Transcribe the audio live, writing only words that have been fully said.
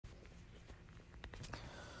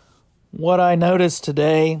What I noticed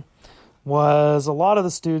today was a lot of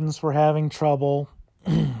the students were having trouble,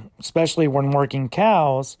 especially when working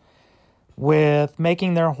cows, with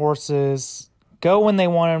making their horses go when they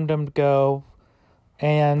wanted them to go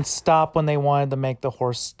and stop when they wanted to make the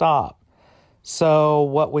horse stop. So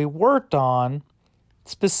what we worked on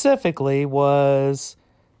specifically was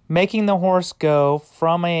making the horse go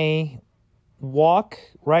from a walk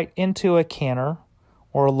right into a canter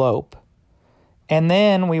or a lope. And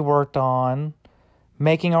then we worked on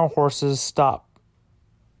making our horses stop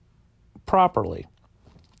properly.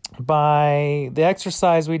 By the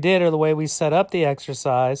exercise we did, or the way we set up the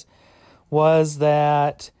exercise, was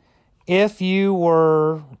that if you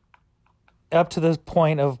were up to the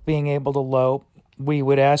point of being able to lope, we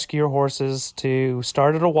would ask your horses to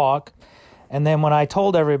start at a walk. And then when I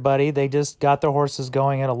told everybody, they just got their horses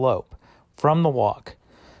going at a lope from the walk.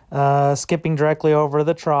 Skipping directly over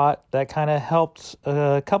the trot, that kind of helped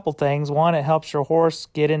a couple things. One, it helps your horse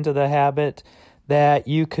get into the habit that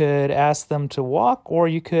you could ask them to walk, or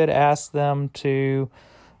you could ask them to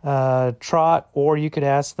trot, or you could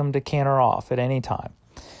ask them to canter off at any time.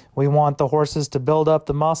 We want the horses to build up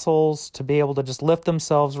the muscles to be able to just lift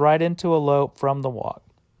themselves right into a lope from the walk.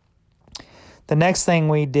 The next thing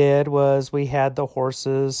we did was we had the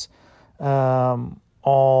horses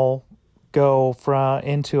all go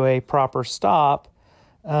into a proper stop.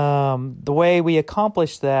 The way we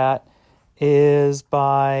accomplish that is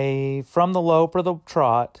from the lope or the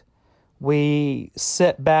trot, we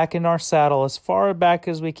sit back in our saddle as far back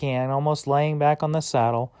as we can, almost laying back on the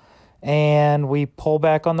saddle, and we pull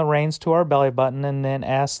back on the reins to our belly button and then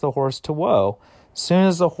ask the horse to whoa. As soon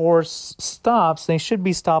as the horse stops, they should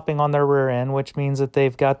be stopping on their rear end, which means that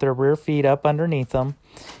they've got their rear feet up underneath them,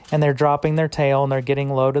 and they're dropping their tail, and they're getting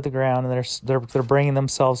low to the ground, and they're bringing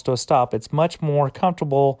themselves to a stop. It's much more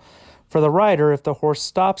comfortable for the rider if the horse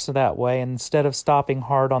stops that way instead of stopping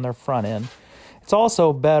hard on their front end. It's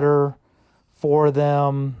also better for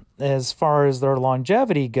them as far as their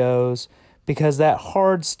longevity goes, because that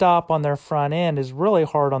hard stop on their front end is really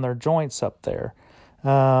hard on their joints up there.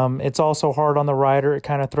 It's also hard on the rider. It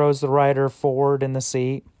kind of throws the rider forward in the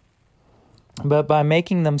seat. But by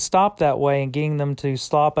making them stop that way and getting them to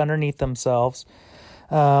stop underneath themselves,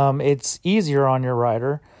 it's easier on your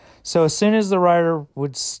rider. So as soon as the rider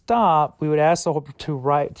would stop, we would ask them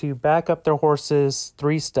to back up their horses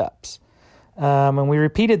 3 steps. And we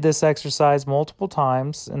repeated this exercise multiple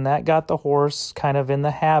times, and that got the horse kind of in the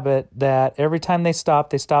habit that every time they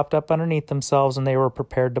stopped up underneath themselves and they were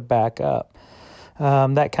prepared to back up.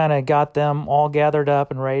 That kind of got them all gathered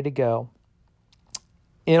up and ready to go.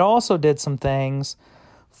 It also did some things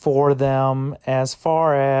for them as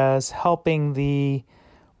far as helping the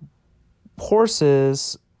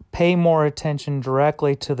horses pay more attention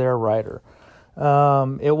directly to their rider.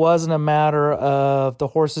 It wasn't a matter of the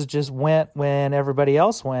horses just went when everybody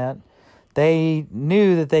else went. They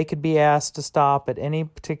knew that they could be asked to stop at any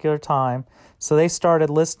particular time, so they started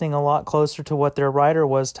listening a lot closer to what their rider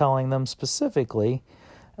was telling them specifically,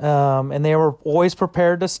 and they were always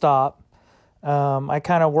prepared to stop. I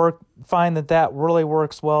kind of find that really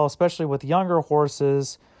works well, especially with younger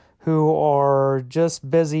horses who are just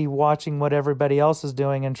busy watching what everybody else is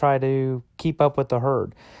doing and try to keep up with the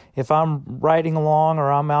herd. If I'm riding along or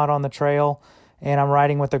I'm out on the trail and I'm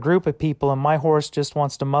riding with a group of people and my horse just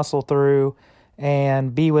wants to muscle through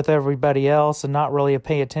and be with everybody else and not really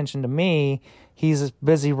pay attention to me, he's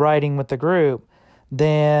busy riding with the group,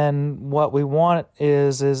 then what we want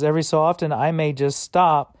is every so often I may just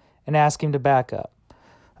stop and ask him to back up.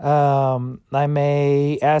 I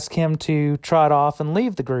may ask him to trot off and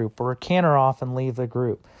leave the group, or canter off and leave the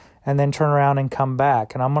group, and then turn around and come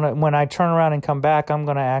back. And when I turn around and come back, I'm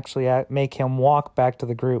gonna actually make him walk back to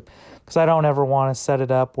the group, because I don't ever want to set it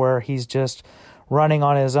up where he's just running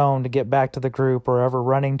on his own to get back to the group, or ever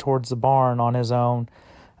running towards the barn on his own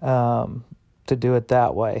to do it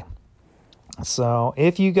that way. So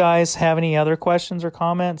if you guys have any other questions or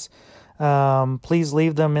comments, please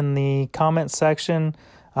leave them in the comment section.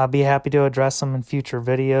 I'll be happy to address them in future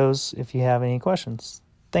videos if you have any questions.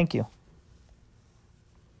 Thank you.